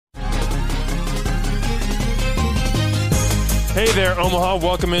Hey there, Omaha.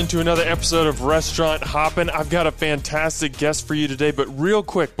 Welcome into another episode of Restaurant Hoppin'. I've got a fantastic guest for you today, but real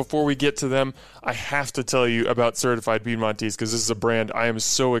quick before we get to them, I have to tell you about Certified Piedmontese because this is a brand I am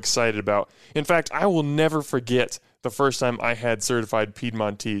so excited about. In fact, I will never forget the first time I had Certified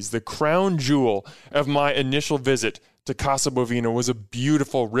Piedmontese. The crown jewel of my initial visit to Casa Bovina was a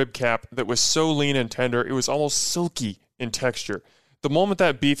beautiful rib cap that was so lean and tender, it was almost silky in texture. The moment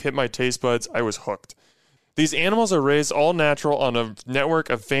that beef hit my taste buds, I was hooked. These animals are raised all natural on a network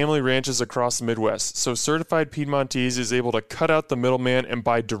of family ranches across the Midwest, so Certified Piedmontese is able to cut out the middleman and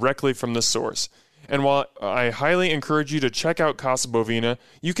buy directly from the source. And while I highly encourage you to check out Casa Bovina,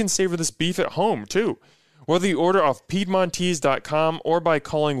 you can savor this beef at home, too. Whether you order off Piedmontese.com or by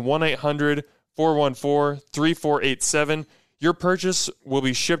calling 1-800-414-3487, your purchase will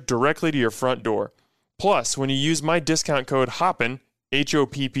be shipped directly to your front door. Plus, when you use my discount code HOPPEN,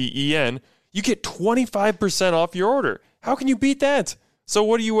 HOPPEN, you get 25% off your order. How can you beat that? So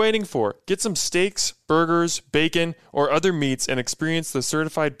what are you waiting for? Get some steaks, burgers, bacon, or other meats and experience the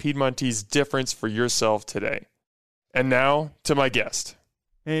Certified Piedmontese difference for yourself today. And now, to my guest.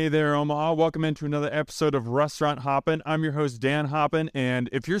 Hey there, Omaha. Welcome into another episode of Restaurant Hoppin'. I'm your host, Dan Hoppin', and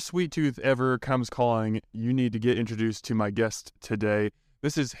if your sweet tooth ever comes calling, you need to get introduced to my guest today.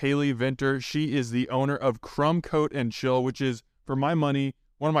 This is Hailey Vinter. She is the owner of Crumb and Chill, which is, for my money,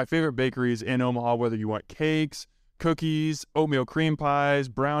 one of my favorite bakeries in Omaha, whether you want cakes, cookies, oatmeal cream pies,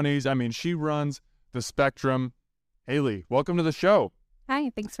 brownies. I mean, she runs the spectrum. Hailey, welcome to the show.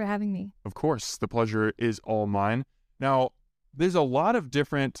 Hi, thanks for having me. Of course, the pleasure is all mine. Now, there's a lot of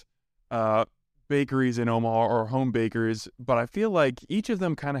different bakeries in Omaha or home bakers, but I feel like each of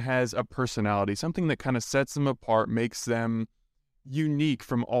them kind of has a personality, something that kind of sets them apart, makes them unique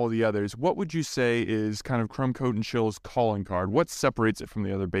from all the others. What would you say is kind of Crumb and Chill's calling card? What separates it from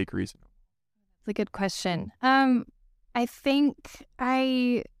the other bakeries? That's a good question. I think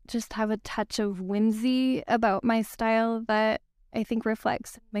I just have a touch of whimsy about my style that I think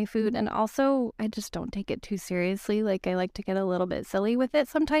reflects my food. And also, I just don't take it too seriously. Like, I like to get a little bit silly with it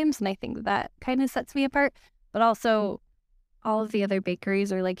sometimes. And I think that kind of sets me apart. But also, all of the other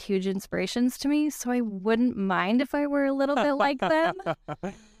bakeries are like huge inspirations to me. So I wouldn't mind if I were a little bit like them.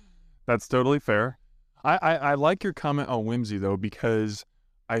 That's totally fair. I like your comment on whimsy, though, because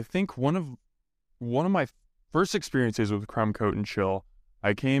I think one of my first experiences with Crumb and Chill,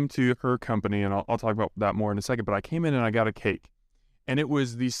 I came to her company, and I'll talk about that more in a second, but I came in and I got a cake. And it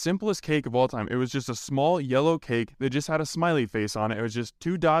was the simplest cake of all time. It was just a small yellow cake that just had a smiley face on it. It was just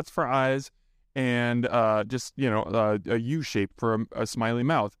 2 dots for eyes and a U shape for a smiley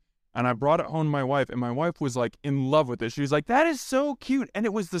mouth. And I brought it home to my wife, and my wife was like in love with it. She was like, that is so cute. And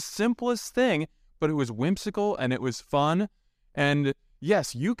it was the simplest thing, but it was whimsical and it was fun. And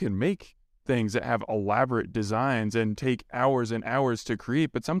yes, you can make things that have elaborate designs and take hours and hours to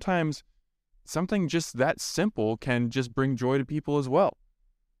create, but sometimes something just that simple can just bring joy to people as well.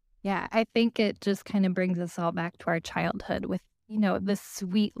 Yeah, I think it just kind of brings us all back to our childhood with, the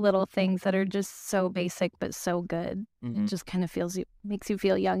sweet little things that are just so basic but so good. Mm-hmm. It just kind of makes you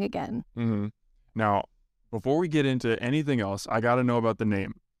feel young again. Mm-hmm. Now, before we get into anything else, I got to know about the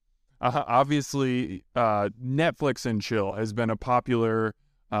name. Obviously, Netflix and chill has been a popular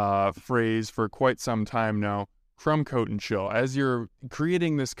phrase for quite some time now. Crumb and Chill. As you're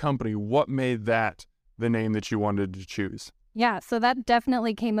creating this company, what made that the name that you wanted to choose? Yeah, so that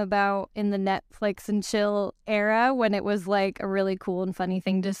definitely came about in the Netflix and chill era when it was like a really cool and funny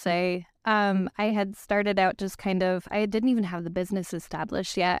thing to say. I had started out just I didn't even have the business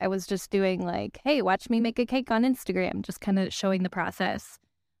established yet. I was just doing like, hey, watch me make a cake on Instagram, just kind of showing the process.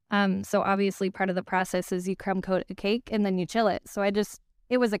 So obviously part of the process is you crumb coat a cake and then you chill it. So it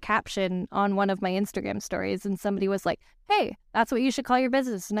was a caption on one of my Instagram stories and somebody was like, hey, that's what you should call your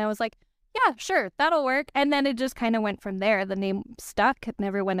business. And I was like, yeah, sure, that'll work. And then it just kind of went from there. The name stuck, it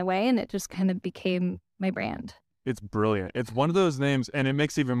never went away, and it just kind of became my brand. It's brilliant. It's one of those names, and it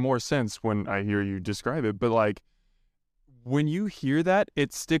makes even more sense when I hear you describe it. But like, when you hear that,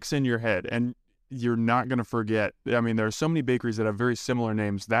 it sticks in your head, and you're not going to forget. I mean, there are so many bakeries that have very similar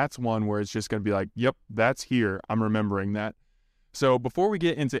names. That's one where it's just going to be like, yep, that's here. I'm remembering that. So before we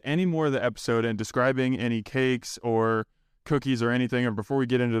get into any more of the episode and describing any cakes or cookies or anything, or before we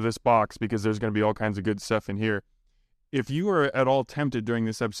get into this box, because there's going to be all kinds of good stuff in here, if you are at all tempted during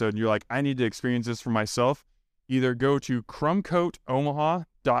this episode and you're like, I need to experience this for myself, either go to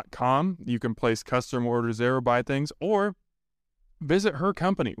crumbcoatomaha.com. You can place custom orders there or buy things, or visit her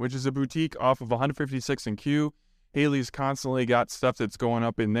company, which is a boutique off of 156 and Q. Hailey's constantly got stuff that's going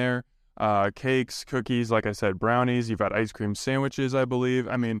up in there. Cakes, cookies, like I said, brownies. You've got ice cream sandwiches, I believe.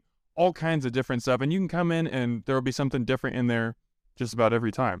 I mean, all kinds of different stuff. And you can come in and there will be something different in there just about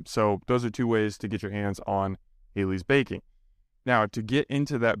every time. So those are 2 ways to get your hands on Hailey's baking. Now, to get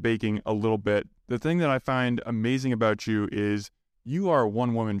into that baking a little bit, the thing that I find amazing about you is you are a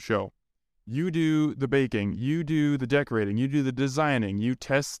one-woman show. You do the baking, you do the decorating, you do the designing, you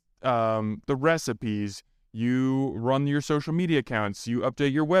test the recipes, you run your social media accounts, you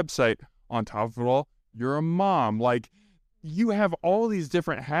update your website. On top of it all, you're a mom. Like, you have all these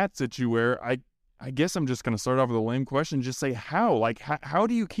different hats that you wear. I guess I'm just going to start off with a lame question. Just say how? Like, how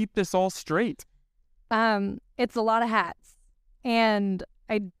do you keep this all straight? It's a lot of hats. And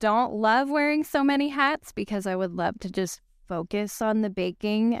I don't love wearing so many hats because I would love to just focus on the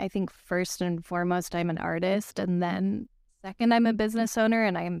baking. I think first and foremost, I'm an artist. And then second, I'm a business owner.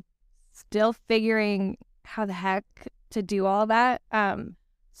 And I'm still figuring how the heck to do all that.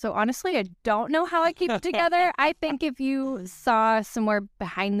 So honestly, I don't know how I keep it together. I think if you saw somewhere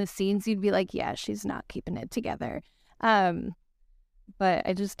behind the scenes, you'd be like, yeah, she's not keeping it together. But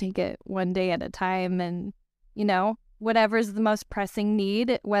I just take it one day at a time and, whatever's the most pressing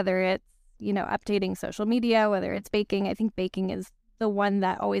need, whether it's, updating social media, whether it's baking. I think baking is the one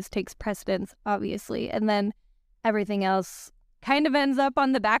that always takes precedence, obviously. And then everything else kind of ends up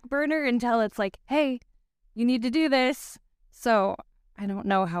on the back burner until it's like, hey, you need to do this. So I don't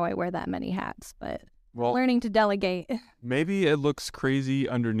know how I wear that many hats, but learning to delegate. Maybe it looks crazy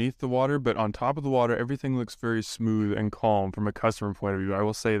underneath the water, but on top of the water, everything looks very smooth and calm from a customer point of view. I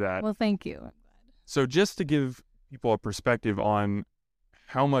will say that. Well, thank you. So just to give people a perspective on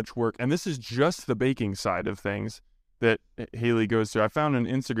how much work, and this is just the baking side of things that Hailey goes through. I found an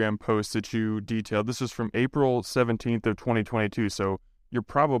Instagram post that you detailed. This is from April 17th of 2022, so you're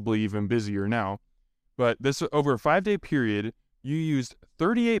probably even busier now. But this, over a 5-day period, you used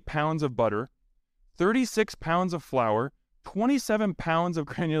 38 pounds of butter, 36 pounds of flour, 27 pounds of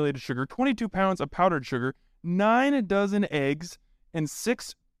granulated sugar, 22 pounds of powdered sugar, 9 dozen eggs, and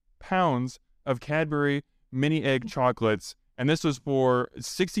 6 pounds of Cadbury mini egg chocolates. And this was for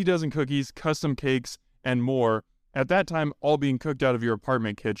 60 dozen cookies, custom cakes, and more. At that time, all being cooked out of your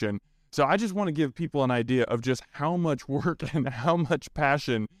apartment kitchen. So I just want to give people an idea of just how much work and how much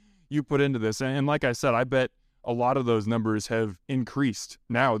passion you put into this. And like I said, I bet a lot of those numbers have increased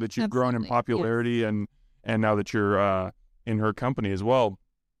now that you've grown in popularity, yes. and now that you're in her company as well.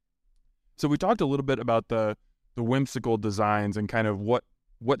 So we talked a little bit about the whimsical designs and kind of what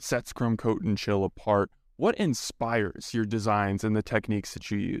sets Crumb Coat and Chill apart. What inspires your designs and the techniques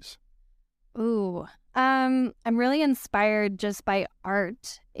that you use? Ooh, I'm really inspired just by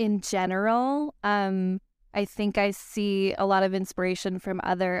art in general. I think I see a lot of inspiration from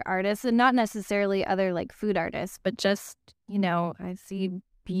other artists, and not necessarily other like food artists, but just, I see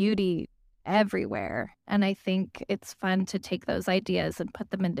beauty everywhere. And I think it's fun to take those ideas and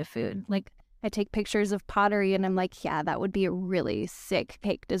put them into food. Like, I take pictures of pottery and I'm like, yeah, that would be a really sick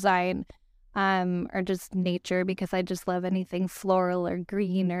cake design. Or just nature, because I just love anything floral or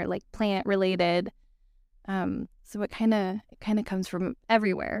green or like plant related. So it kind of comes from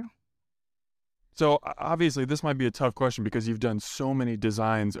everywhere. So obviously this might be a tough question because you've done so many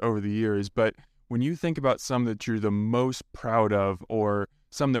designs over the years, but when you think about some that you're the most proud of or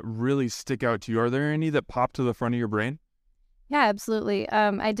some that really stick out to you, are there any that pop to the front of your brain? Yeah, absolutely.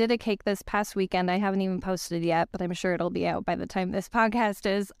 I did a cake this past weekend. I haven't even posted it yet, but I'm sure it'll be out by the time this podcast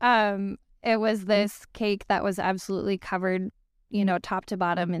is. It was this cake that was absolutely covered, top to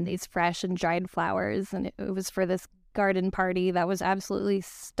bottom in these fresh and dried flowers. And it was for this garden party that was absolutely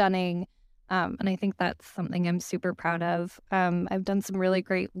stunning. And I think that's something I'm super proud of. I've done some really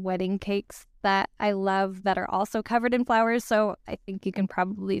great wedding cakes that I love that are also covered in flowers. So I think you can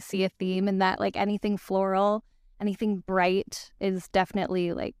probably see a theme in that, like anything floral, anything bright is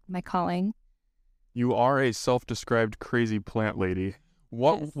definitely like my calling. You are a self-described crazy plant lady.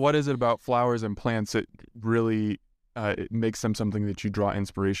 What is it about flowers and plants that really it makes them something that you draw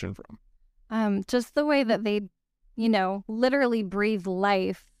inspiration from? Just the way that they, literally breathe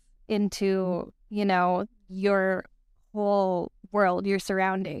life into, your whole world, your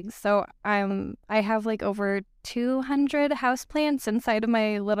surroundings. So I have like over 200 houseplants inside of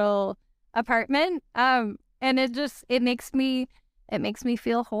my little apartment. And it makes me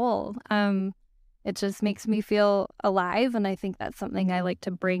feel whole. It just makes me feel alive, and I think that's something I like to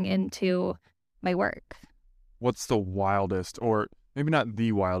bring into my work. What's the wildest, or maybe not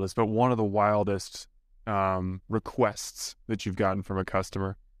the wildest, but one of the wildest requests that you've gotten from a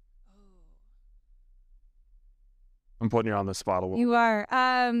customer? I'm putting you on the spot a little. You are.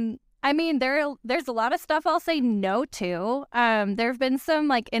 There's a lot of stuff I'll say no to. There have been some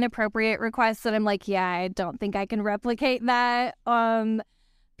like inappropriate requests that I'm like, yeah, I don't think I can replicate that.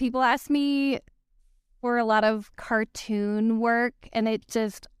 people ask me for a lot of cartoon work, and I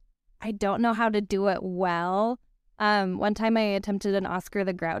don't know how to do it well. One time I attempted an Oscar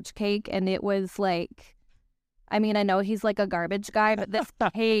the Grouch cake, and it was like, I mean, I know he's like a garbage guy, but this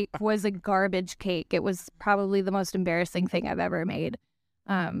cake was a garbage cake. It was probably the most embarrassing thing I've ever made.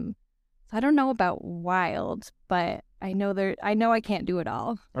 So I don't know about wild, but I know I can't do it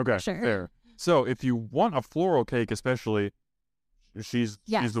all. Okay, sure. Fair. So if you want a floral cake, especially, she's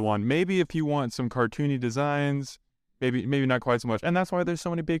the one. Maybe if you want some cartoony designs, maybe not quite so much. And that's why there's so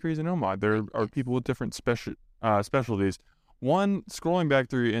many bakeries in Omaha. There are people with different specialties. One, scrolling back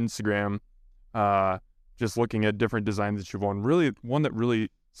through your Instagram, just looking at different designs that you've won, really one that really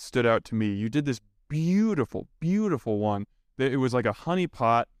stood out to me. You did this beautiful, beautiful one. It was like a honey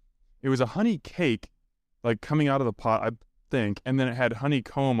pot. It was a honey cake, like coming out of the pot, I think, and then it had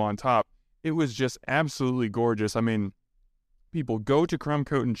honeycomb on top. It was just absolutely gorgeous. I mean, people, go to Crumb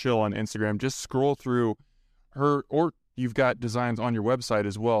Coat and Chill on Instagram. Just scroll through her, or you've got designs on your website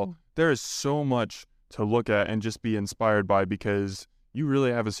as well. There is so much to look at and just be inspired by, because you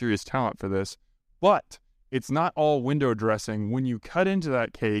really have a serious talent for this. But it's not all window dressing. When you cut into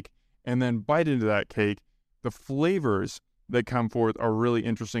that cake and then bite into that cake, the flavors that come forth are really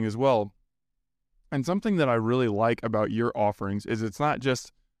interesting as well. And something that I really like about your offerings is it's not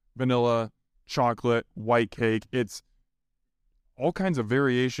just vanilla, chocolate, white cake. It's all kinds of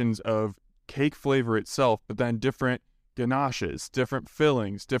variations of cake flavor itself, but then different ganaches, different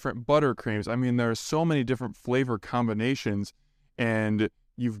fillings, different buttercreams. I mean, there are so many different flavor combinations, and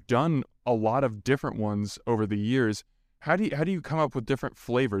you've done a lot of different ones over the years. How do you come up with different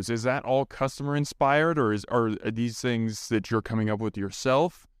flavors? Is that all customer inspired, or are these things that you're coming up with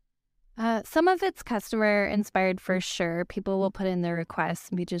yourself? Some of it's customer inspired for sure. People will put in their requests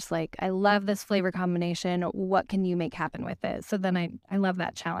and be just like, I love this flavor combination. What can you make happen with it? So then I love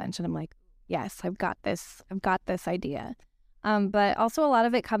that challenge, and I'm like, yes, I've got this idea. But also a lot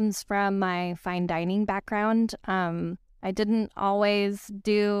of it comes from my fine dining background. I didn't always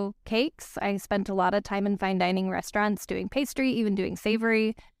do cakes. I spent a lot of time in fine dining restaurants doing pastry, even doing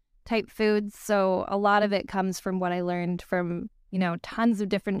savory type foods. So a lot of it comes from what I learned from, tons of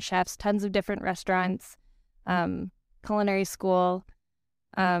different chefs, tons of different restaurants, culinary school.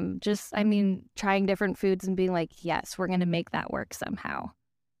 Trying different foods and being like, yes, we're going to make that work somehow.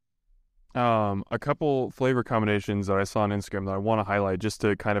 A couple flavor combinations that I saw on Instagram that I want to highlight just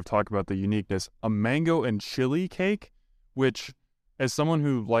to kind of talk about the uniqueness. A mango and chili cake, which, as someone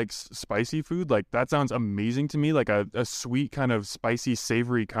who likes spicy food, like, that sounds amazing to me. Like a sweet kind of spicy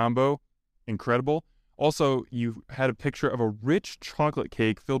savory combo. Incredible. Also, you had a picture of a rich chocolate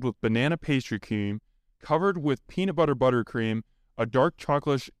cake filled with banana pastry cream, covered with peanut butter buttercream, a dark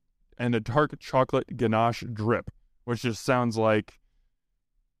chocolate ganache drip, which just sounds like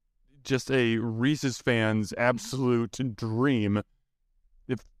just a Reese's fan's absolute dream.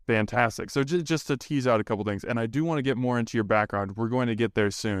 It's fantastic. So just to tease out a couple things, and I do want to get more into your background. We're going to get there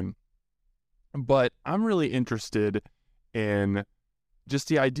soon. But I'm really interested in just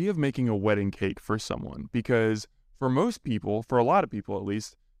the idea of making a wedding cake for someone, because for most people, for a lot of people at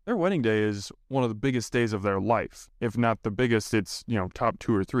least, their wedding day is one of the biggest days of their life. If not the biggest, it's, top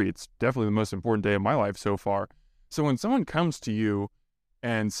 2 or 3. It's definitely the most important day of my life so far. So when someone comes to you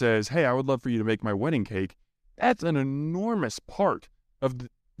and says, hey, I would love for you to make my wedding cake, that's an enormous part of,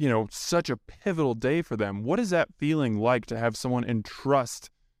 such a pivotal day for them. What is that feeling like to have someone entrust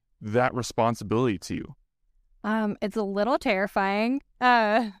that responsibility to you? It's a little terrifying,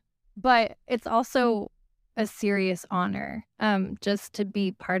 but it's also a serious honor, just to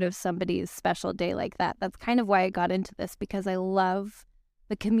be part of somebody's special day like that. That's kind of why I got into this, because I love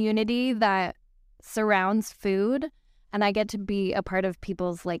the community that surrounds food. And I get to be a part of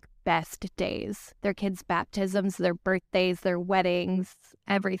people's best days, their kids' baptisms, their birthdays, their weddings,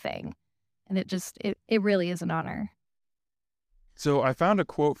 everything. And it really is an honor. So I found a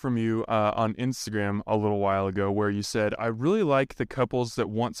quote from you on Instagram a little while ago where you said, I really like the couples that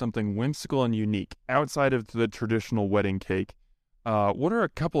want something whimsical and unique outside of the traditional wedding cake. What are a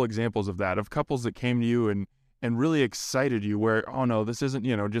couple examples of that, of couples that came to you and really excited you where, oh no, this isn't,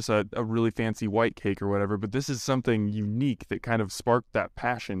 just a really fancy white cake or whatever, but this is something unique that kind of sparked that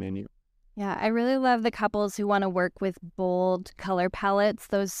passion in you? Yeah, I really love the couples who want to work with bold color palettes.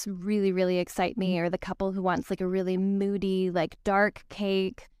 Those really, really excite me. Or the couple who wants a really moody, dark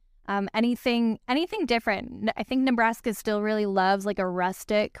cake. Anything different. I think Nebraska still really loves a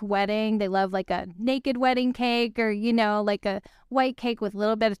rustic wedding. They love a naked wedding cake, or, a white cake with a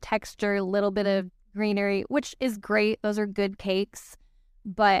little bit of texture, a little bit of greenery, which is great. Those are good cakes,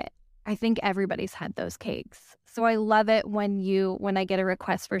 but I think everybody's had those cakes. So I love it when I get a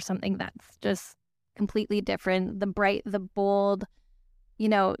request for something that's just completely different. The bright, the bold,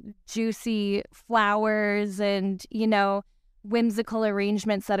 juicy flowers and, whimsical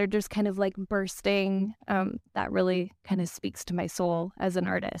arrangements that are just kind of like bursting. That really kind of speaks to my soul as an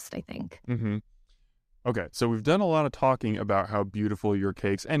artist, I think. Mm-hmm. Okay, so we've done a lot of talking about how beautiful your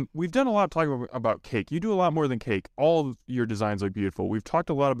cakes, and we've done a lot of talking about cake. You do a lot more than cake. All of your designs look beautiful. We've talked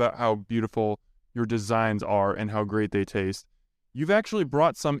a lot about how beautiful your designs are and how great they taste. You've actually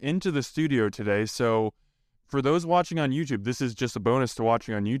brought some into the studio today, so for those watching on YouTube, this is just a bonus to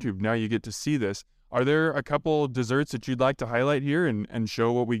watching on YouTube. Now you get to see this. Are there a couple desserts that you'd like to highlight here and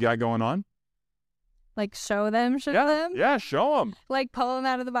show what we got going on? Like show them? Yeah, show them. Like pull them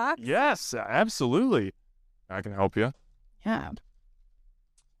out of the box? Yes, absolutely. I can help you. Yeah.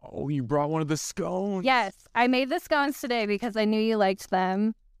 Oh, you brought one of the scones. Yes, I made the scones today because I knew you liked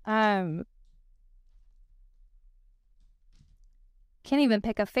them. Can't even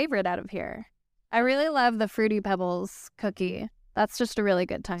pick a favorite out of here. I really love the Fruity Pebbles cookie. That's just a really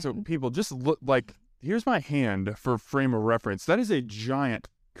good time. So people just look like, here's my hand for frame of reference. That is a giant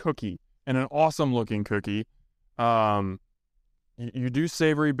cookie and an awesome looking cookie. You do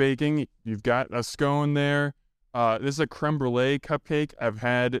savory baking. You've got a scone there. This is a creme brulee cupcake. I've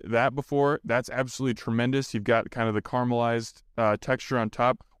had that before. That's absolutely tremendous. You've got kind of the caramelized texture on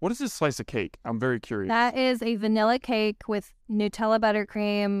top. What is this slice of cake? I'm very curious. That is a vanilla cake with Nutella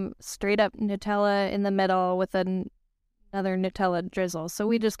buttercream, straight up Nutella in the middle with another Nutella drizzle. So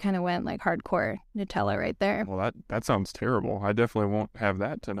we just kind of went like hardcore Nutella right there. Well, that sounds terrible. I definitely won't have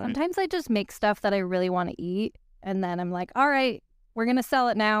that tonight. Sometimes I just make stuff that I really want to eat. And then I'm like, all right, we're going to sell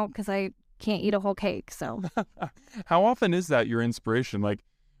it now because I can't eat a whole cake. So how often is that your inspiration? Like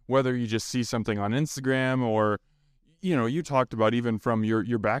whether you just see something on Instagram or, you talked about even from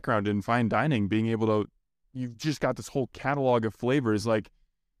your background in fine dining, being able to, you've just got this whole catalog of flavors. Like,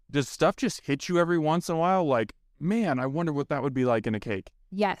 does stuff just hit you every once in a while? Like, man, I wonder what that would be like in a cake.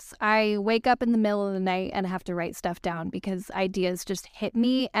 Yes, I wake up in the middle of the night and have to write stuff down because ideas just hit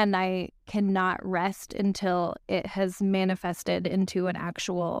me and I cannot rest until it has manifested into an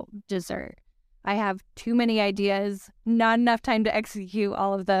actual dessert. I have too many ideas, not enough time to execute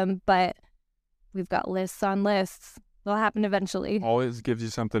all of them, but we've got lists on lists. They'll happen eventually. Always gives you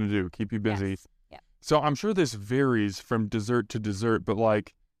something to do, keep you busy. Yes. Yeah. So I'm sure this varies from dessert to dessert, but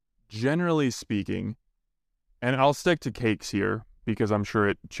like generally speaking, and I'll stick to cakes here, because I'm sure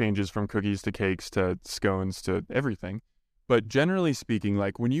it changes from cookies to cakes to scones to everything. But generally speaking,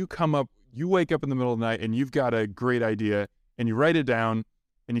 like when you wake up in the middle of the night and you've got a great idea and you write it down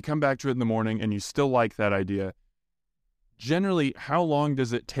and you come back to it in the morning and you still like that idea, generally, how long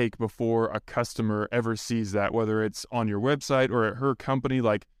does it take before a customer ever sees that, whether it's on your website or at her company?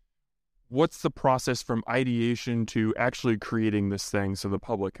 Like, what's the process from ideation to actually creating this thing so the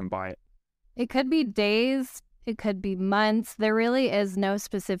public can buy it? It could be days. It could be months. There really is no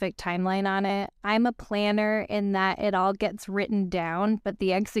specific timeline on it. I'm a planner in that it all gets written down, but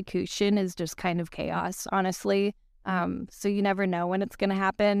the execution is just kind of chaos, honestly. So you never know when it's going to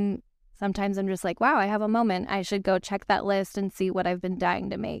happen. Sometimes I'm just like, wow, I have a moment. I should go check that list and see what I've been dying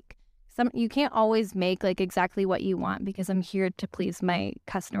to make. You can't always make like exactly what you want because I'm here to please my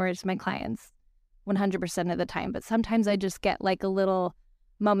customers, my clients 100% of the time. But sometimes I just get like a little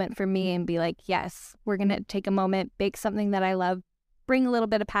moment for me and be like, yes, we're going to take a moment, bake something that I love, bring a little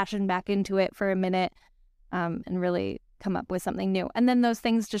bit of passion back into it for a minute, and really come up with something new. And then those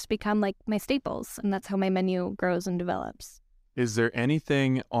things just become like my staples. And that's how my menu grows and develops. Is there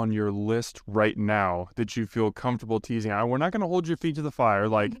anything on your list right now that you feel comfortable teasing? We're not going to hold your feet to the fire,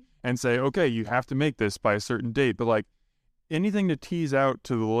 and say, okay, you have to make this by a certain date, but like anything to tease out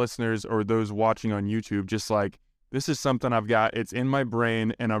to the listeners or those watching on YouTube, just like, this is something I've got, it's in my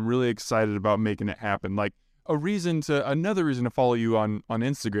brain, and I'm really excited about making it happen. Like another reason to follow you on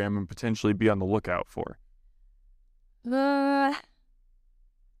Instagram and potentially be on the lookout for.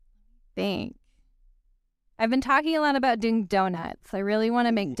 Think. I've been talking a lot about doing donuts. I really want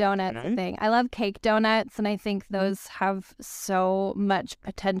to make donuts a thing. I love cake donuts, and I think those have so much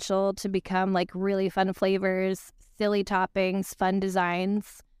potential to become like really fun flavors, silly toppings, fun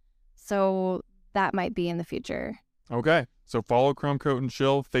designs. So that might be in the future. Okay. So follow Crumb Coat and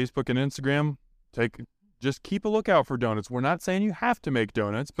Chill, Facebook and Instagram. Just keep a lookout for donuts. We're not saying you have to make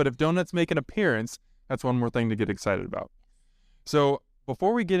donuts, but if donuts make an appearance, that's one more thing to get excited about. So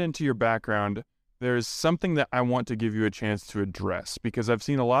before we get into your background, there's something that I want to give you a chance to address because I've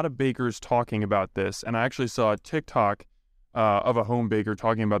seen a lot of bakers talking about this, and I actually saw a TikTok of a home baker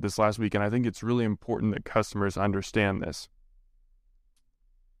talking about this last week, and I think it's really important that customers understand this.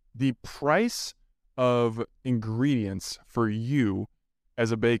 The price of ingredients for you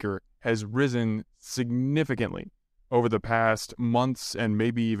as a baker has risen significantly over the past months and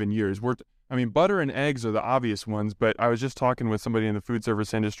maybe even years. Butter and eggs are the obvious ones, but I was just talking with somebody in the food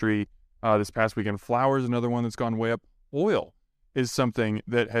service industry this past weekend. Flour is another one that's gone way up. Oil is something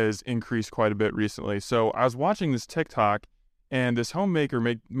that has increased quite a bit recently. So I was watching this TikTok, and this homemaker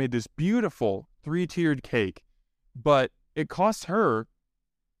made this beautiful 3-tiered cake, but it cost her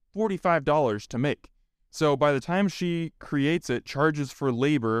 $45 to make. So by the time she creates it, charges for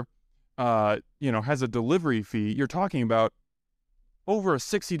labor, has a delivery fee, you're talking about over a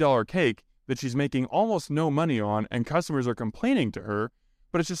 $60 cake that she's making almost no money on, and customers are complaining to her.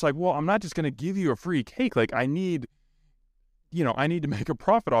 But it's just like, well, I'm not just going to give you a free cake. Like, I need to make a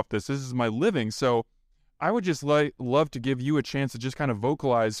profit off this. This is my living. So I would just love to give you a chance to just kind of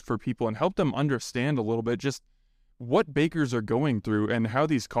vocalize for people and help them understand a little bit just what bakers are going through and how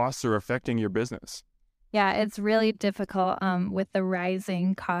these costs are affecting your business. Yeah, it's really difficult with the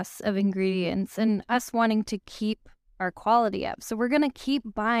rising costs of ingredients and us wanting to keep our quality up. So we're going to keep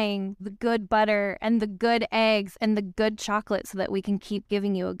buying the good butter and the good eggs and the good chocolate so that we can keep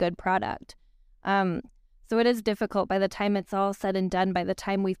giving you a good product. So it is difficult by the time it's all said and done, by the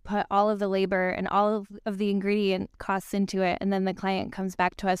time we've put all of the labor and all of the ingredient costs into it, and then the client comes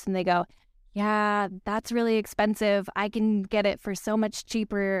back to us and they go, yeah, that's really expensive. I can get it for so much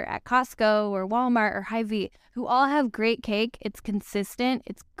cheaper at Costco or Walmart or Hy-Vee, who all have great cake. It's consistent.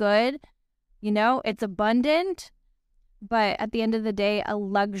 It's good. It's abundant. But at the end of the day, a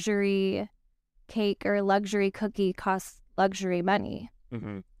luxury cake or a luxury cookie costs luxury money.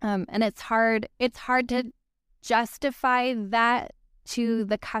 Mm-hmm. And it's hard to justify that to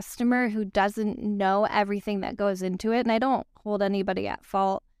the customer who doesn't know everything that goes into it. And I don't hold anybody at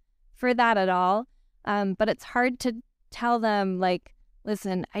fault for that at all. But it's hard to tell them, like,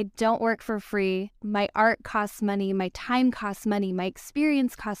 listen, I don't work for free. My art costs money. My time costs money. My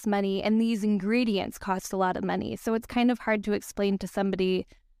experience costs money. And these ingredients cost a lot of money. So it's kind of hard to explain to somebody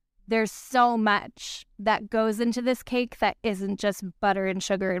there's so much that goes into this cake that isn't just butter and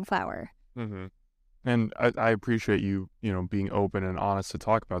sugar and flour. Mm-hmm. And I appreciate you, being open and honest to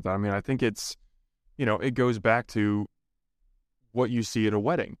talk about that. I mean, I think it's, it goes back to what you see at a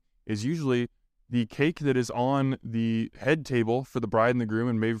wedding is usually the cake that is on the head table for the bride and the groom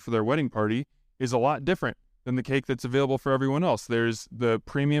and maybe for their wedding party is a lot different than the cake that's available for everyone else. There's the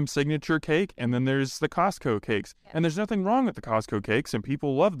premium signature cake, and then there's the Costco cakes. Yeah. And there's nothing wrong with the Costco cakes, and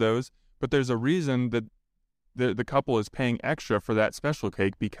people love those, but there's a reason that the couple is paying extra for that special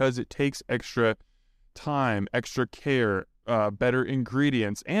cake because it takes extra time, extra care, better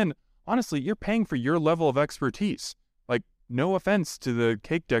ingredients, and honestly, you're paying for your level of expertise. Like, no offense to the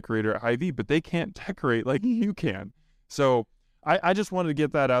cake decorator at Hy-Vee, but they can't decorate like you can. So I just wanted to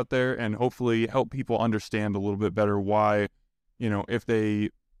get that out there and hopefully help people understand a little bit better why, if they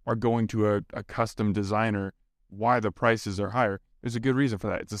are going to a custom designer, why the prices are higher. There's a good reason for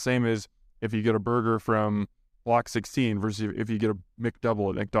that. It's the same as if you get a burger from Block 16 versus if you get a McDouble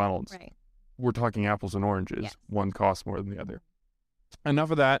at McDonald's. Right. We're talking apples and oranges. Yes. One costs more than the other. Enough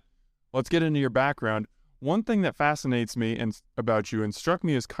of that. Let's get into your background. One thing that fascinates me about you and struck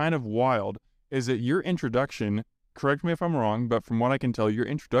me as kind of wild is that your introduction, correct me if I'm wrong, but from what I can tell, your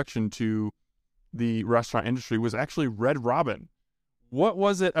introduction to the restaurant industry was actually Red Robin. What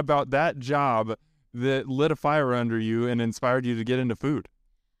was it about that job that lit a fire under you and inspired you to get into food?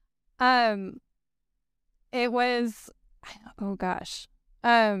 It was, oh gosh.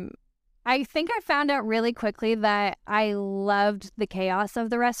 I think I found out really quickly that I loved the chaos of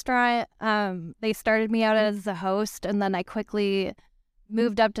the restaurant. They started me out as a host, and then I quickly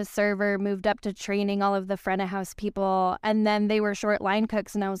moved up to server, moved up to training all of the front of house people, and then they were short line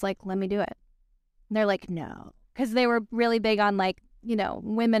cooks, and I was like, let me do it. And they're like, no, because they were really big on, like,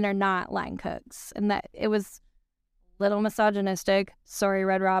 women are not line cooks, and that it was a little misogynistic. Sorry,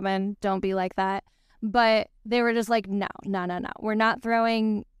 Red Robin, don't be like that. But they were just like, no. We're not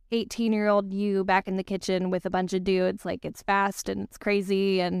throwing 18-year-old you back in the kitchen with a bunch of dudes. Like, it's fast and it's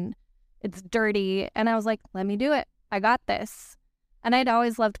crazy and it's dirty. And I was like, let me do it. I got this. And I'd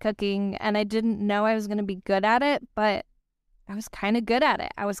always loved cooking, and I didn't know I was going to be good at it, but I was kind of good at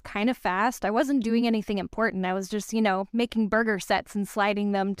it. I was kind of fast. I wasn't doing anything important. I was just, making burger sets and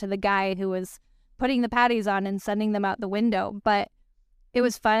sliding them to the guy who was putting the patties on and sending them out the window. But it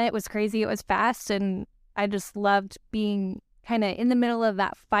was fun. It was crazy. It was fast. And I just loved being kind of in the middle of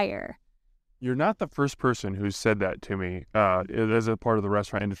that fire. You're not the first person who said that to me as a part of the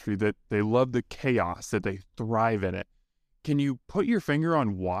restaurant industry, that they love the chaos, that they thrive in it. Can you put your finger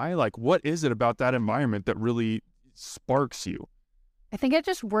on why? Like, what is it about that environment that really sparks you? I think I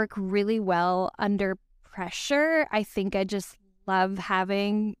just work really well under pressure. I think I just love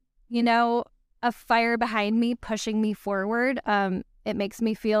having, a fire behind me, pushing me forward. It makes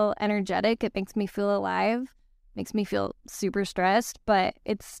me feel energetic. It makes me feel alive. Makes me feel super stressed, but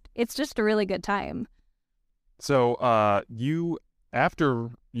it's just a really good time. So, after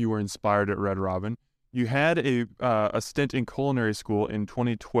you were inspired at Red Robin, you had a stint in culinary school in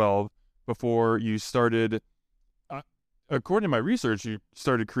 2012 before you started. According to my research, you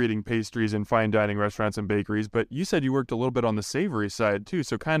started creating pastries in fine dining restaurants and bakeries, but you said you worked a little bit on the savory side too.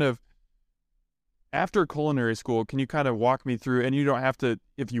 So kind of after culinary school, can you kind of walk me through, and you don't have to,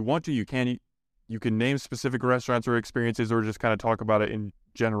 if you want to, you can name specific restaurants or experiences or just kind of talk about it in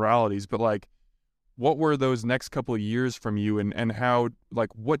generalities, but like, what were those next couple of years from you and how,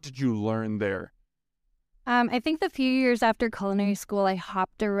 like, what did you learn there? I think the few years after culinary school, I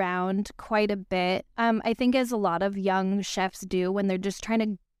hopped around quite a bit. I think as a lot of young chefs do when they're just trying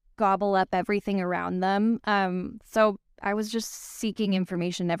to gobble up everything around them. So I was just seeking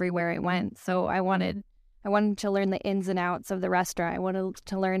information everywhere I went. So I wanted to learn the ins and outs of the restaurant. I wanted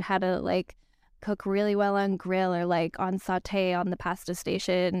to learn how to like cook really well on grill or like on saute on the pasta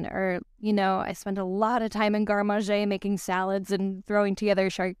station, or I spent a lot of time in garde manger making salads and throwing together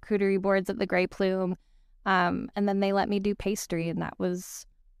charcuterie boards at the Grey Plume. And then they let me do pastry, and that was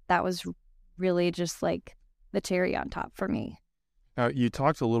really just like the cherry on top for me. You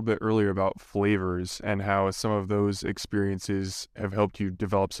talked a little bit earlier about flavors and how some of those experiences have helped you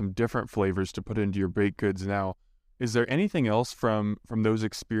develop some different flavors to put into your baked goods now. Is there anything else from those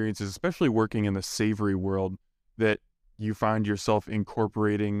experiences, especially working in the savory world, that you find yourself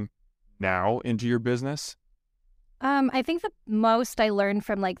incorporating now into your business? I think the most I learned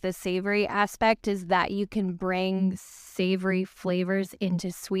from like the savory aspect is that you can bring savory flavors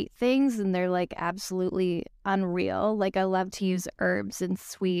into sweet things, and they're like absolutely unreal. Like I love to use herbs in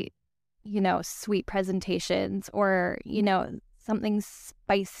sweet presentations, or, something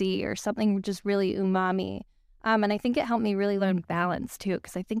spicy or something just really umami. And I think it helped me really learn balance too,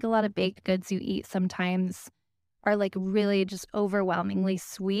 because I think a lot of baked goods you eat sometimes are like really just overwhelmingly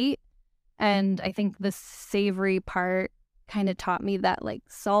sweet. And I think the savory part kind of taught me that like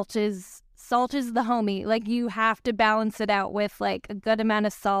salt is the homie. Like you have to balance it out with like a good amount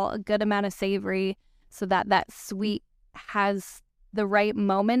of salt, a good amount of savory, so that sweet has the right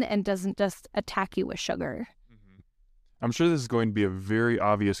moment and doesn't just attack you with sugar. Mm-hmm. I'm sure this is going to be a very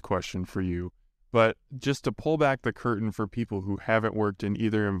obvious question for you, but just to pull back the curtain for people who haven't worked in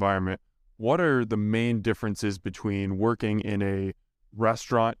either environment, what are the main differences between working in a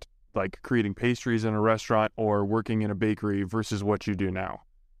restaurant, like creating pastries in a restaurant, or working in a bakery versus what you do now?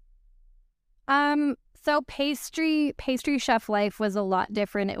 So pastry chef life was a lot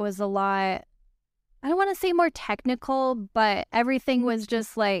different. It was a lot, I don't want to say more technical, but everything was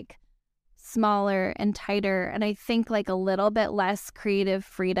just like smaller and tighter. And I think like a little bit less creative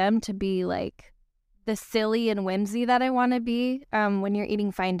freedom to be like the silly and whimsy that I want to be. When you're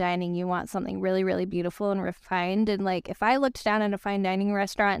eating fine dining, you want something really, really beautiful and refined. And like, if I looked down at a fine dining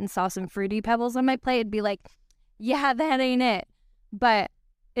restaurant and saw some Fruity Pebbles on my plate, it'd be like, yeah, that ain't it. But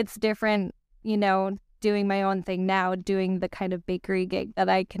it's different, doing my own thing now, doing the kind of bakery gig that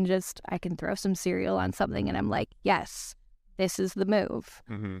I can throw some cereal on something and I'm like, yes, this is the move.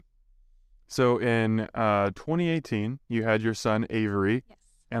 Mm-hmm. So in 2018, you had your son, Avery. Yes.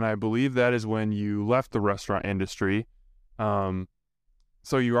 And I believe that is when you left the restaurant industry.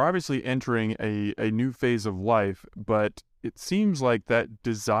 So you're obviously entering a new phase of life, but it seems like that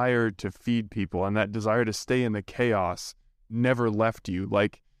desire to feed people and that desire to stay in the chaos never left you.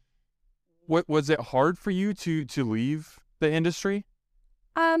 Like, what was it hard for you to leave the industry?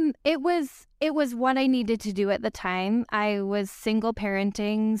 It was what I needed to do at the time. I was single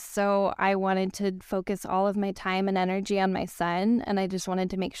parenting, so I wanted to focus all of my time and energy on my son, and I just wanted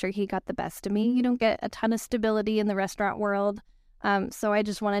to make sure he got the best of me. You don't get a ton of stability in the restaurant world, so I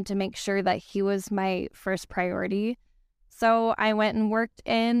just wanted to make sure that he was my first priority. So I went and worked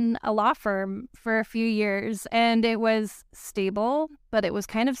in a law firm for a few years, and it was stable, but it was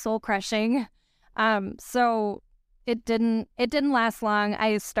kind of soul crushing. So it didn't last long.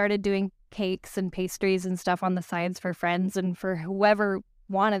 I started doing cakes and pastries and stuff on the sides for friends and for whoever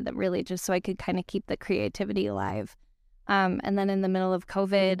wanted them, really, just so I could kind of keep the creativity alive. And then in the middle of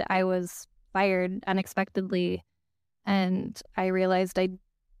COVID, I was fired unexpectedly, and I realized I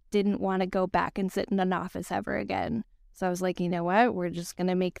didn't want to go back and sit in an office ever again. So I was like, you know what? We're just going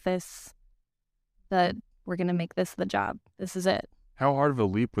to make this the job. This is it. How hard of a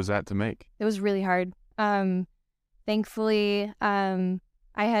leap was that to make? It was really hard. Thankfully, I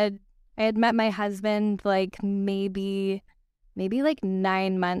had met my husband like maybe maybe like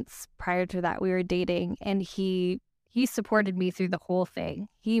 9 months prior to that we were dating, and he supported me through the whole thing.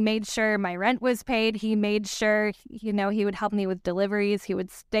 He made sure my rent was paid. He made sure, he would help me with deliveries. He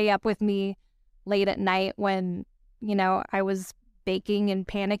would stay up with me late at night when, I was baking and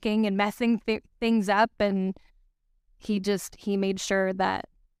panicking and messing things up. And he made sure that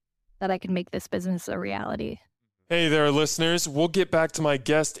I could make this business a reality. Hey there, listeners. We'll get back to my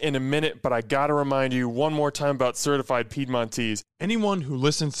guest in a minute, but I got to remind you one more time about Certified Piedmontese. Anyone who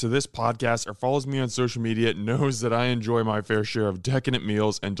listens to this podcast or follows me on social media knows that I enjoy my fair share of decadent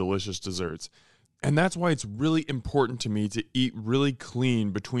meals and delicious desserts. And that's why it's really important to me to eat really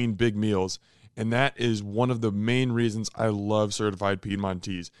clean between big meals. And that is one of the main reasons I love Certified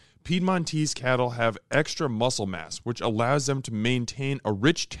Piedmontese. Piedmontese cattle have extra muscle mass, which allows them to maintain a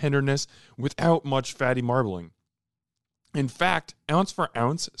rich tenderness without much fatty marbling. In fact, ounce for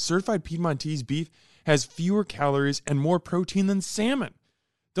ounce, Certified Piedmontese beef has fewer calories and more protein than salmon.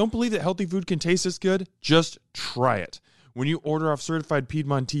 Don't believe that healthy food can taste this good? Just try it. When you order off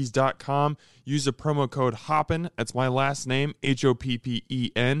CertifiedPiedmontese.com, use the promo code HOPPEN, that's my last name,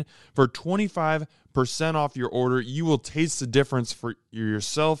 HOPPEN, for 25% off your order. You will taste the difference for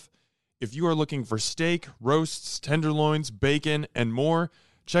yourself. If you are looking for steak, roasts, tenderloins, bacon, and more,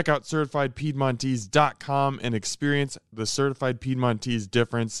 check out CertifiedPiedmontese.com and experience the Certified Piedmontese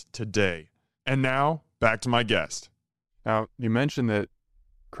difference today. And now, back to my guest. Now, you mentioned that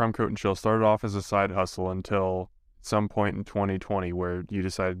Crumb Coat and Chill started off as a side hustle until some point in 2020 where you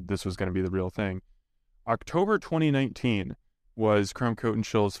decided this was going to be the real thing. October 2019 was Crumb Coat and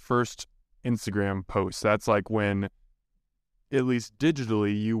Chill's first Instagram post. That's like when, at least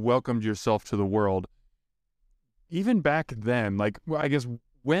digitally, you welcomed yourself to the world. Even back then, I guess,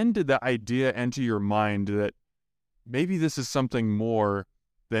 when did the idea enter your mind that maybe this is something more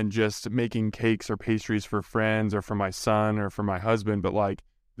than just making cakes or pastries for friends or for my son or for my husband, but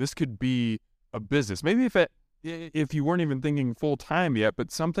this could be a business? Maybe if you weren't even thinking full time yet,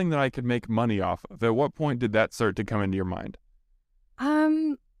 but something that I could make money off of. At what point did that start to come into your mind?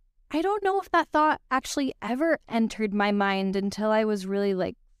 I don't know if that thought actually ever entered my mind until I was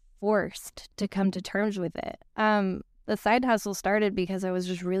really forced to come to terms with it. The side hustle started because I was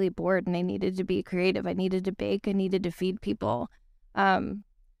just really bored and I needed to be creative. I needed to bake. I needed to feed people. As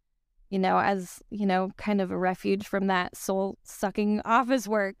kind of a refuge from that soul-sucking office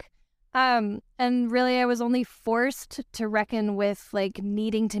work. And really, I was only forced to reckon with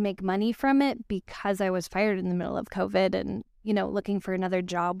needing to make money from it because I was fired in the middle of COVID, and looking for another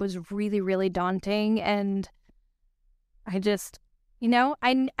job was really, really daunting. And I just,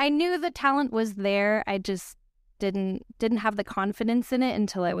 I knew the talent was there. I just didn't have the confidence in it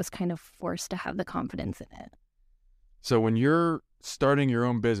until I was kind of forced to have the confidence in it. So when you're starting your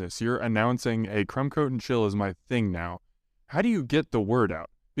own business, you're announcing, hey, Crumb Coat and Chill is my thing now. How do you get the word out?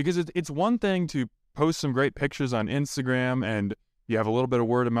 Because it's one thing to post some great pictures on Instagram and you have a little bit of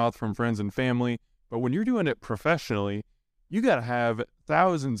word of mouth from friends and family. But when you're doing it professionally, you got to have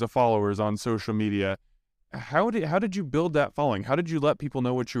thousands of followers on social media. How did you build that following? How did you let people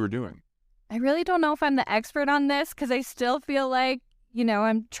know what you were doing? I really don't know if I'm the expert on this because I still feel like,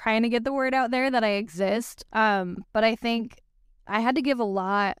 I'm trying to get the word out there that I exist. But I think I had to give a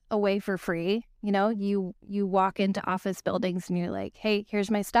lot away for free. You walk into office buildings and you're like, hey,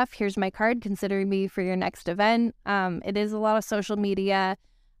 here's my stuff. Here's my card. Consider me for your next event. It is a lot of social media.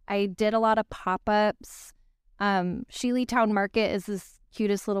 I did a lot of pop-ups. Shealy Town Market is this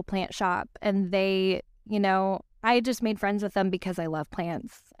cutest little plant shop. And they, I just made friends with them because I love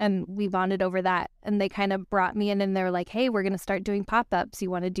plants. And we bonded over that. And they kind of brought me in and they're like, hey, we're going to start doing pop-ups.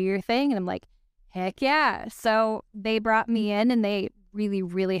 You want to do your thing? And I'm like, heck yeah. So they brought me in and they really,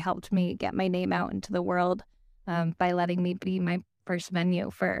 really helped me get my name out into the world by letting me be my first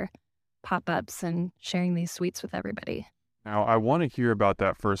venue for pop-ups and sharing these sweets with everybody. Now, I want to hear about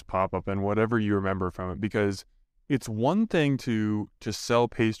that first pop-up and whatever you remember from it, because it's one thing to sell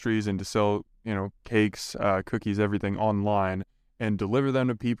pastries and to sell, cakes, cookies, everything online and deliver them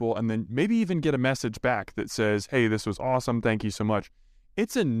to people and then maybe even get a message back that says, hey, this was awesome. Thank you so much.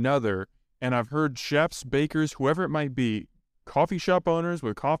 It's another. And I've heard chefs, bakers, whoever it might be, coffee shop owners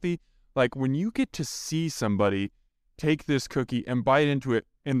with coffee, when you get to see somebody take this cookie and bite into it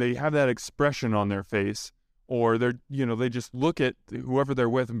and they have that expression on their face, or they just look at whoever they're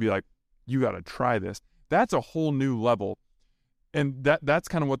with and be like, you got to try this. That's a whole new level. And that's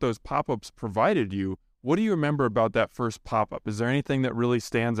kind of what those pop-ups provided you. What do you remember about that first pop-up? Is there anything that really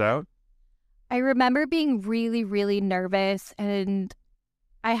stands out? I remember being really, really nervous and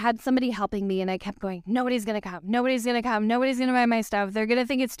I had somebody helping me, and I kept going, nobody's going to come. Nobody's going to come. Nobody's going to buy my stuff. They're going to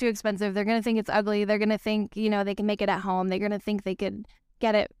think it's too expensive. They're going to think it's ugly. They're going to think, they can make it at home. They're going to think they could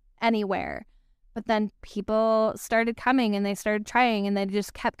get it anywhere. But then people started coming, and they started trying, and they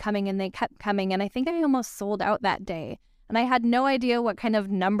just kept coming, and they kept coming. And I think I almost sold out that day. And I had no idea what kind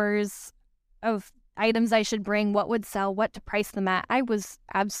of numbers of items I should bring, what would sell, what to price them at. I was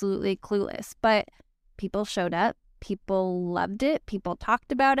absolutely clueless. But people showed up. People loved it. People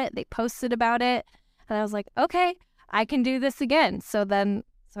talked about it. They posted about it. And I was like, okay, I can do this again. So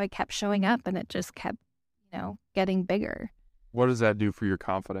I kept showing up, and it just kept, getting bigger. What does that do for your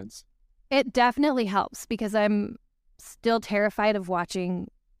confidence? It definitely helps, because I'm still terrified of watching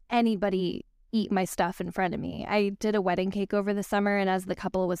anybody eat my stuff in front of me. I did a wedding cake over the summer, and as the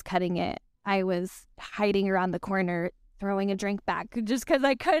couple was cutting it, I was hiding around the corner, throwing a drink back, just because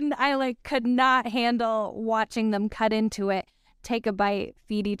I could not handle watching them cut into it, take a bite,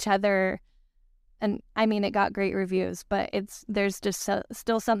 feed each other. And I mean, it got great reviews, but there's just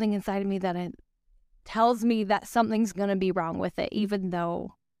still something inside of me that it tells me that something's going to be wrong with it, even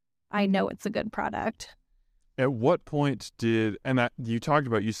though I know it's a good product. At what point you talked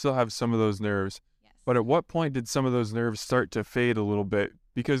about you still have some of those nerves, yes. But at what point did some of those nerves start to fade a little bit?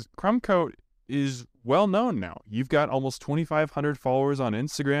 Because Crumb Coat is well known now. You've got almost 2,500 followers on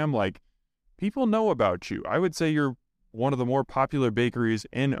Instagram. Like, people know about you. I would say you're one of the more popular bakeries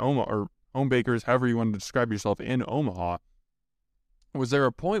in Omaha, or home bakers, however you want to describe yourself, in Omaha. Was there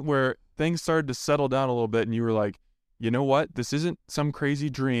a point where things started to settle down a little bit and you were like, you know what? This isn't some crazy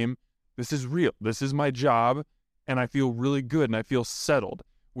dream. This is real. This is my job, and I feel really good, and I feel settled.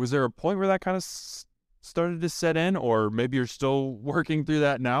 Was there a point where that kind of started to set in, or maybe you're still working through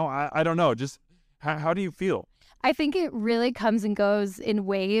that now? I don't know. Just how do you feel? I think it really comes and goes in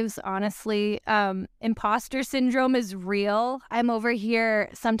waves, honestly. Imposter syndrome is real. I'm over here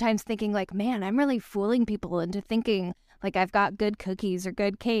sometimes thinking like, man, I'm really fooling people into thinking like I've got good cookies or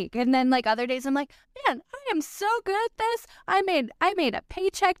good cake. And then like other days I'm like, man, I am so good at this. I made a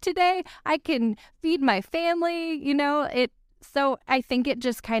paycheck today. I can feed my family, So I think it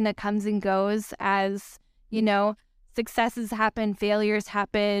just kind of comes and goes as, successes happen, failures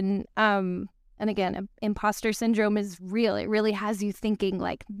happen. And again, imposter syndrome is real. It really has you thinking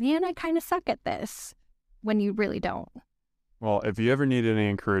like, man, I kind of suck at this, when you really don't. Well, if you ever need any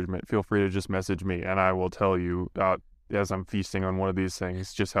encouragement, feel free to just message me, and I will tell you as I'm feasting on one of these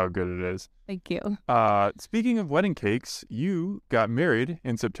things just how good it is. Thank you. Speaking of wedding cakes, you got married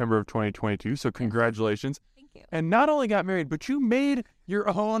in September of 2022, so congratulations. Thank you. And not only got married, but you made your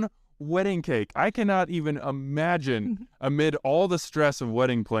own wedding cake. I cannot even imagine, amid all the stress of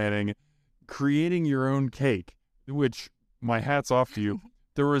wedding planning, creating your own cake, which my hat's off to you.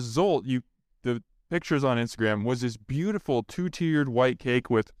 The result, the pictures on Instagram, was this beautiful 2-tiered white cake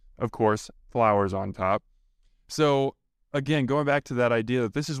with, of course, flowers on top. So again, going back to that idea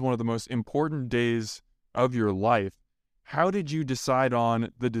that this is one of the most important days of your life, how did you decide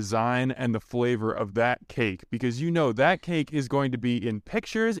on the design and the flavor of that cake? Because that cake is going to be in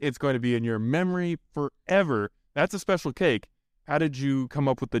pictures. It's going to be in your memory forever. That's a special cake. How did you come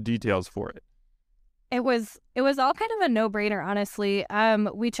up with the details for it? It was all kind of a no-brainer, honestly.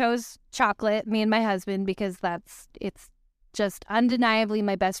 We chose chocolate, me and my husband, because it's just undeniably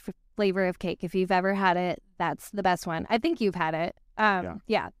my best flavor of cake. If you've ever had it, that's the best one. I think you've had it.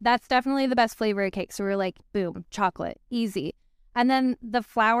 Yeah, that's definitely the best flavor of cake. So we're like, boom, chocolate, easy. And then the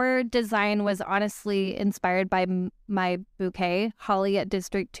flower design was honestly inspired by my bouquet. Holly at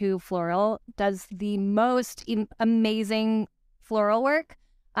District 2 Floral does the most amazing floral work.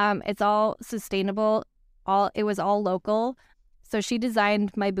 It's all sustainable. It was all local. So she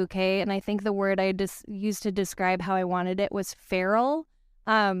designed my bouquet, and I think the word I just used to describe how I wanted it was feral,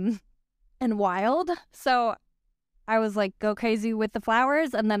 and wild. So I was like, go crazy with the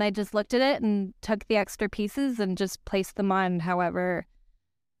flowers, and then I just looked at it and took the extra pieces and just placed them on however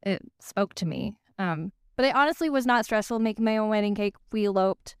it spoke to me. But it honestly was not stressful making my own wedding cake. We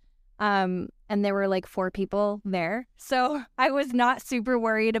eloped, and there were like 4 people there. So I was not super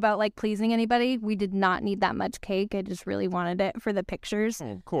worried about like pleasing anybody. We did not need that much cake. I just really wanted it for the pictures.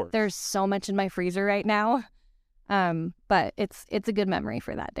 Of course. There's so much in my freezer right now. But it's a good memory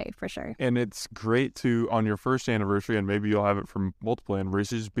for that day for sure. And it's great to, on your first anniversary, and maybe you'll have it for multiple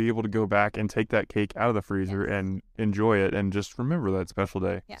anniversaries, be able to go back and take that cake out of the freezer and enjoy it and just remember that special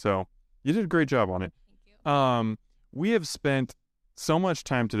day. Yeah. So you did a great job on it. Thank you. We have spent so much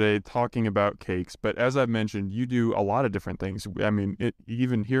time today talking about cakes, but as I've mentioned, you do a lot of different things. I mean,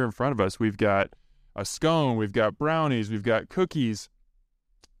 even here in front of us, we've got a scone, we've got brownies, we've got cookies,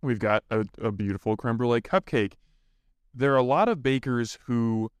 we've got a beautiful creme brulee cupcake. there are a lot of bakers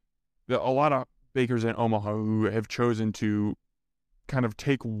in Omaha who have chosen to kind of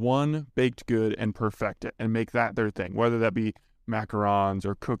take one baked good and perfect it and make that their thing, whether that be macarons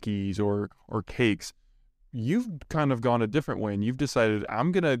or cookies or cakes. You've kind of gone a different way, and you've decided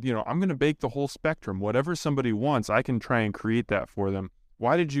I'm gonna bake the whole spectrum. Whatever somebody wants, I can try and create that for them.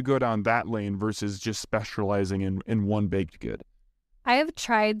 Why did you go down that lane versus just specializing in one baked good? I have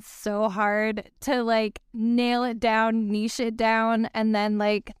tried so hard to like nail it down, niche it down, and then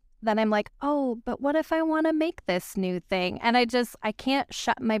I'm like, oh, but what if I want to make this new thing? And I can't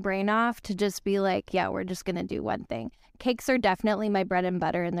shut my brain off to just be like, yeah, we're just gonna do one thing. Cakes are definitely my bread and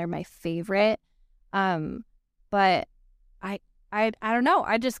butter, and they're my favorite. But I don't know.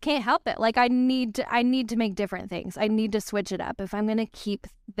 I just can't help it. Like I need to make different things. I need to switch it up. If I'm going to keep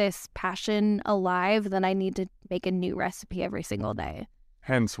this passion alive, then I need to make a new recipe every single day.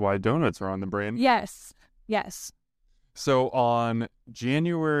 Hence why donuts are on the brain. Yes. So on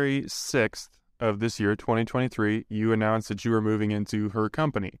January 6th of this year, 2023, you announced that you were moving into her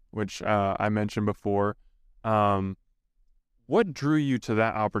company, which I mentioned before. What drew you to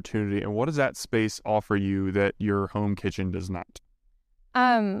that opportunity, and what does that space offer you that your home kitchen does not?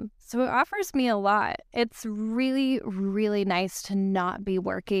 So it offers me a lot. It's really, really nice to not be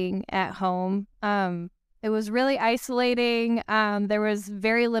working at home. It was really isolating. There was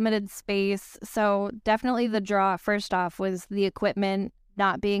very limited space. So definitely the draw, first off, was the equipment.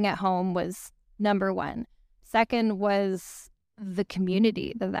 Not being at home was number one. Second was the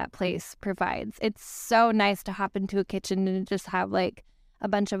community that place provides. It's so nice to hop into a kitchen and just have like a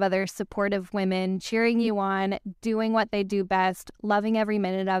bunch of other supportive women cheering you on, doing what they do best, loving every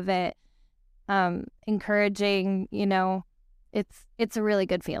minute of it, encouraging, it's a really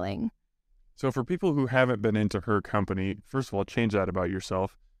good feeling. So for people who haven't been into her company, first of all, change that about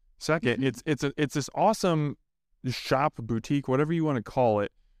yourself. Second, it's this awesome shop, boutique, whatever you want to call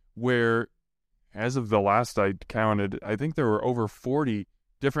it, where as of the last I counted, I think there were over 40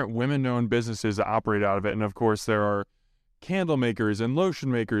 different women-owned businesses that operate out of it. And of course, there are candle makers and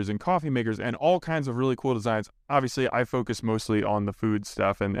lotion makers and coffee makers and all kinds of really cool designs. Obviously, I focus mostly on the food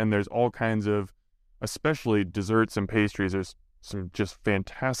stuff, and there's all kinds of, especially desserts and pastries. There's some just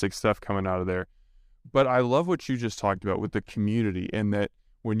fantastic stuff coming out of there. But I love what you just talked about with the community, and that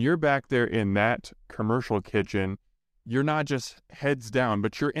when you're back there in that commercial kitchen, you're not just heads down,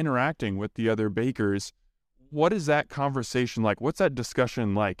 but you're interacting with the other bakers. What is that conversation like? What's that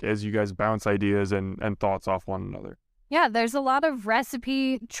discussion like as you guys bounce ideas and thoughts off one another? Yeah, there's a lot of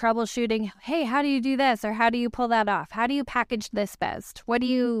recipe troubleshooting. Hey, how do you do this? Or how do you pull that off? How do you package this best? What do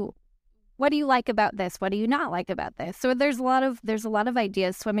you like about this? What do you not like about this? So there's a lot of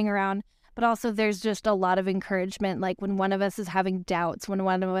ideas swimming around, but also there's just a lot of encouragement. Like when one of us is having doubts, when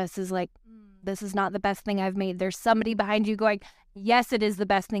one of us is like, this is not the best thing I've made, there's somebody behind you going, yes, it is the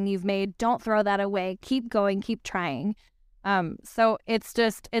best thing you've made. Don't throw that away. Keep going, keep trying. So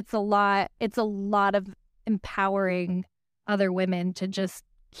it's a lot of empowering other women to just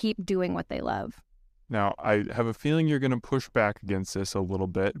keep doing what they love. Now, I have a feeling you're going to push back against this a little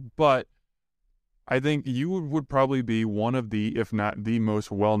bit, but I think you would probably be one of the, if not the most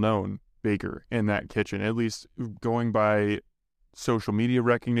well-known baker in that kitchen, at least going by social media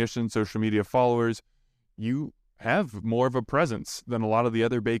recognition, social media followers. You have more of a presence than a lot of the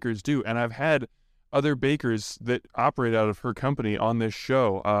other bakers do. And I've had other bakers that operate out of her company on this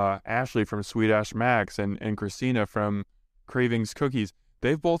show, Ashley from Sweet Ash Max and Christina from Cravings Cookies.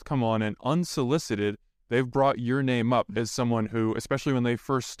 They've both come on and unsolicited, they've brought your name up as someone who, especially when they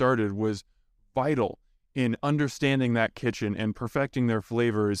first started, was vital in understanding that kitchen and perfecting their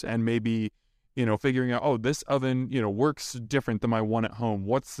flavors and maybe, figuring out, oh, this oven, works different than my one at home.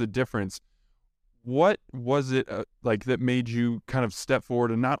 What's the difference? What was it like that made you kind of step forward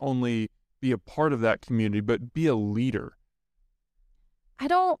and not only be a part of that community, but be a leader? I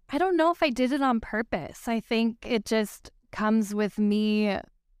don't know if I did it on purpose. I think it just comes with me,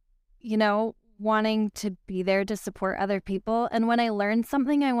 wanting to be there to support other people. And when I learn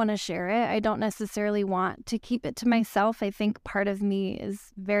something, I want to share it. I don't necessarily want to keep it to myself. I think part of me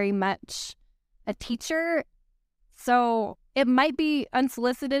is very much a teacher. So it might be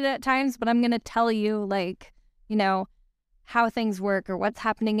unsolicited at times, but I'm going to tell you, how things work or what's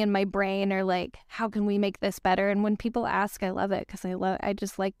happening in my brain or how can we make this better? And when people ask, I love it because I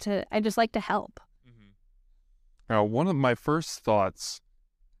just like to help. Mm-hmm. Now, one of my first thoughts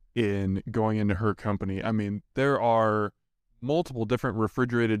in going into her company, there are multiple different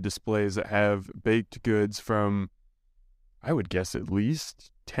refrigerated displays that have baked goods from, I would guess, at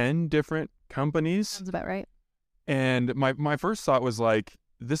least 10 different companies. Sounds about right. And my first thought was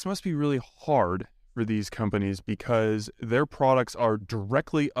this must be really hard for these companies because their products are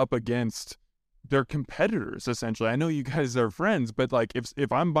directly up against their competitors, essentially. I know you guys are friends, but like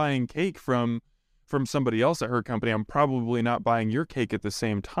if I'm buying cake from somebody else at her company, I'm probably not buying your cake at the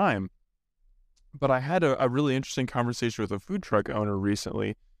same time. But I had a really interesting conversation with a food truck owner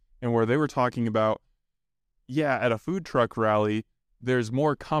recently, and where they were talking about, yeah, at a food truck rally, there's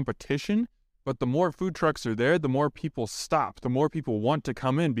more competition, but the more food trucks are there, the more people stop, the more people want to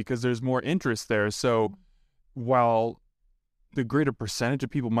come in because there's more interest there. So while the greater percentage of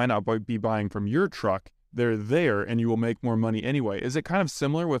people might not be buying from your truck, they're there and you will make more money anyway. Is it kind of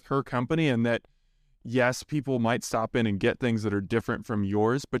similar with her company in that, yes, people might stop in and get things that are different from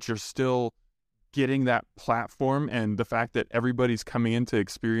yours, but you're still getting that platform, and the fact that everybody's coming in to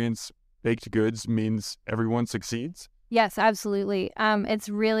experience baked goods means everyone succeeds? Yes, absolutely. It's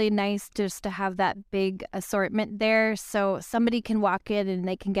really nice just to have that big assortment there. So somebody can walk in and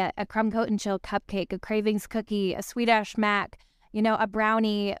they can get a Crumb Coat and Chill cupcake, a Cravings cookie, a Sweet Ash Mac, a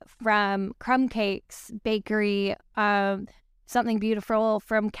brownie from Crumb Cakes Bakery, something beautiful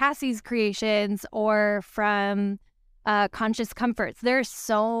from Cassie's Creations, or from Conscious Comforts. There's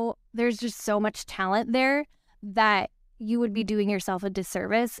just so much talent there that you would be doing yourself a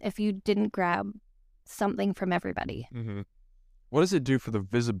disservice if you didn't grab something from everybody. Mm-hmm. What does it do for the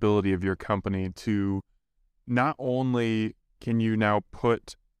visibility of your company to not only can you now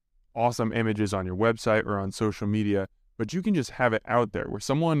put awesome images on your website or on social media, but you can just have it out there where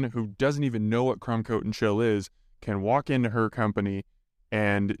someone who doesn't even know what Crumb Coat and Chill is can walk into her company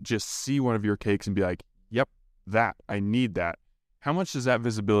and just see one of your cakes and be like, yep, I need that. How much does that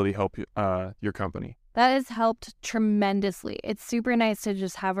visibility help your company? That has helped tremendously. It's super nice to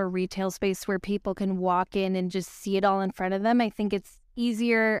just have a retail space where people can walk in and just see it all in front of them. I think it's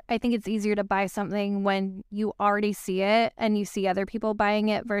easier to buy something when you already see it and you see other people buying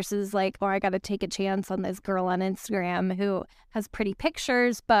it versus like, I got to take a chance on this girl on Instagram who has pretty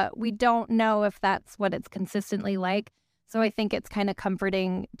pictures, but we don't know if that's what it's consistently like. So I think it's kind of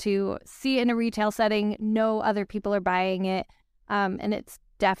comforting to see it in a retail setting, know other people are buying it, and it's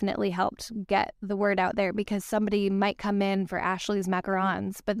definitely helped get the word out there, because somebody might come in for Ashley's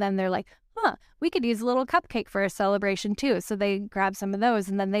macarons, but then they're like, we could use a little cupcake for a celebration too. So they grab some of those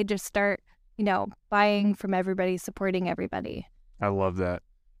and then they just start, buying from everybody, supporting everybody. I love that.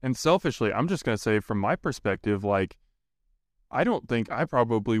 And selfishly, I'm just going to say from my perspective, like, I don't think I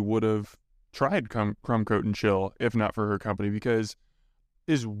probably would have tried Crumb Coat and Chill if not for her company, because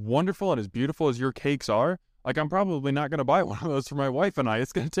as wonderful and as beautiful as your cakes are, like, I'm probably not going to buy one of those for my wife and I.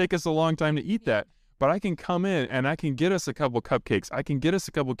 It's going to take us a long time to eat that. But I can come in and I can get us a couple cupcakes. I can get us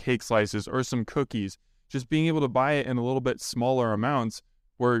a couple cake slices or some cookies. Just being able to buy it in a little bit smaller amounts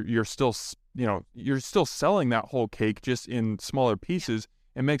where you're still selling that whole cake just in smaller pieces.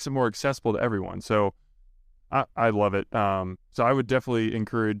 It makes it more accessible to everyone. So I love it. So I would definitely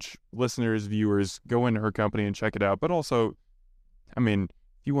encourage listeners, viewers, go into her company and check it out. But also, I mean,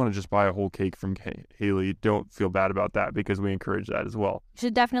 if you want to just buy a whole cake from Hailey, don't feel bad about that, because we encourage that as well. You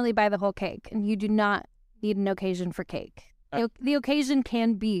should definitely buy the whole cake, and you do not need an occasion for cake. The occasion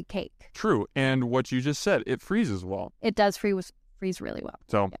can be cake. True, and what you just said, it freezes well. It does freeze really well.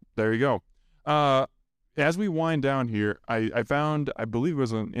 So There you go. As we wind down here, I found, I believe it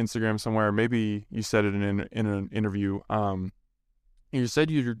was on Instagram somewhere, maybe you said it in an interview, you said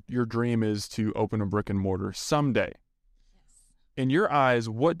your dream is to open a brick and mortar someday. In your eyes,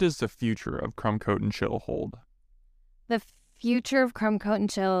 what does the future of Crumb Coat and Chill hold? The future of Crumb Coat and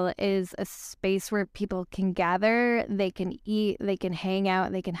Chill is a space where people can gather, they can eat, they can hang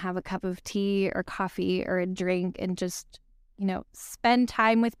out, they can have a cup of tea or coffee or a drink and just, spend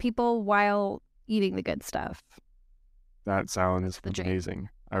time with people while eating the good stuff. That sounds amazing.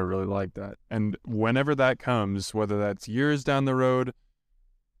 I really like that. And whenever that comes, whether that's years down the road,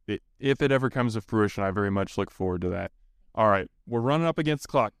 if it ever comes to fruition, I very much look forward to that. All right, we're running up against the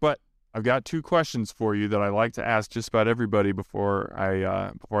clock, but I've got 2 questions for you that I like to ask just about everybody before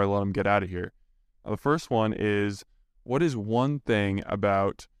I let them get out of here. The first one is, what is one thing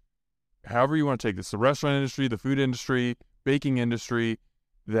about, however you want to take this, the restaurant industry, the food industry, baking industry,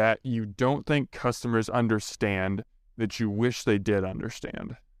 that you don't think customers understand that you wish they did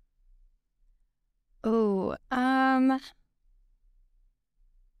understand? Oh, I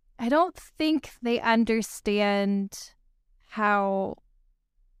don't think they understand how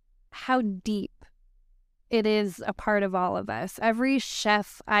deep it is a part of all of us. Every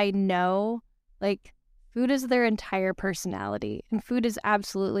chef I know, like, food is their entire personality, and food is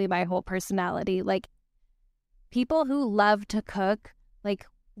absolutely my whole personality. Like, people who love to cook, like,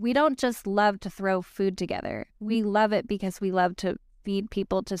 we don't just love to throw food together. We love it because we love to feed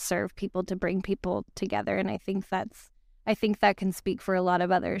people, to serve people, to bring people together. And I think that can speak for a lot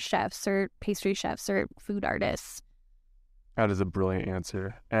of other chefs or pastry chefs or food artists. That is a brilliant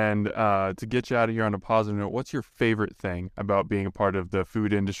answer. And to get you out of here on a positive note, what's your favorite thing about being a part of the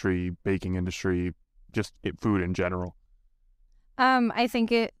food industry, baking industry, just food in general? I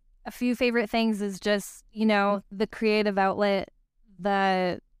think a few favorite things is just, the creative outlet,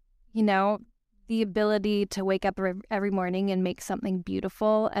 the ability to wake up every morning and make something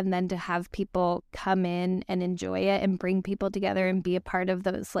beautiful, and then to have people come in and enjoy it and bring people together and be a part of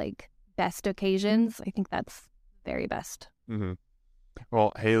those like best occasions. I think that's very best. Mm-hmm.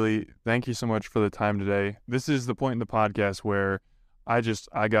 Well, Hailey, thank you so much for the time today. This is the point in the podcast where I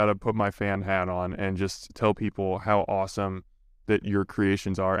got to put my fan hat on and just tell people how awesome that your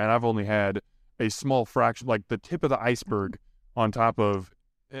creations are. And I've only had a small fraction, like the tip of the iceberg, on top of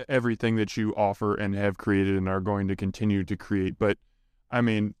everything that you offer and have created and are going to continue to create. But I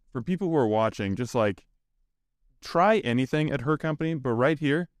mean, for people who are watching, just like try anything at her company, but right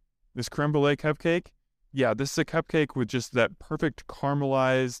here, this creme brulee cupcake, yeah, this is a cupcake with just that perfect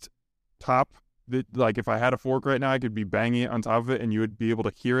caramelized top that, like, if I had a fork right now, I could be banging it on top of it and you would be able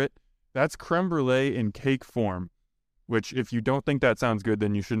to hear it. That's creme brulee in cake form, which if you don't think that sounds good,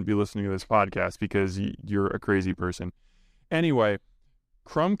 then you shouldn't be listening to this podcast because you're a crazy person. Anyway,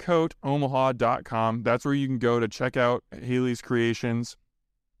 crumbcoatomaha.com. That's where you can go to check out Hailey's creations.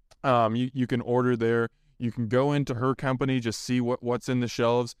 You can order there. You can go into her company, just see what's in the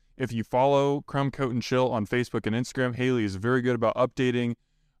shelves. If you follow Crumb Coat and Chill on Facebook and Instagram, Hailey is very good about updating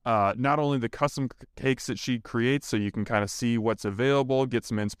not only the custom cakes that she creates, so you can kind of see what's available, get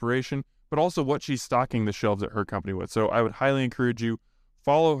some inspiration, but also what she's stocking the shelves at her company with. So I would highly encourage you,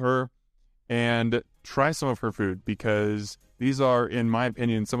 follow her and try some of her food, because these are, in my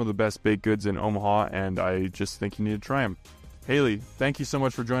opinion, some of the best baked goods in Omaha, and I just think you need to try them. Hailey, thank you so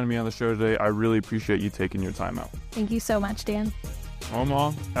much for joining me on the show today. I really appreciate you taking your time out. Thank you so much, Dan.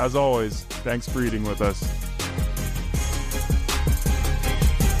 Omaha, as always, thanks for eating with us.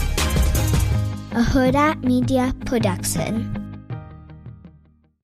 A Huda Media Production.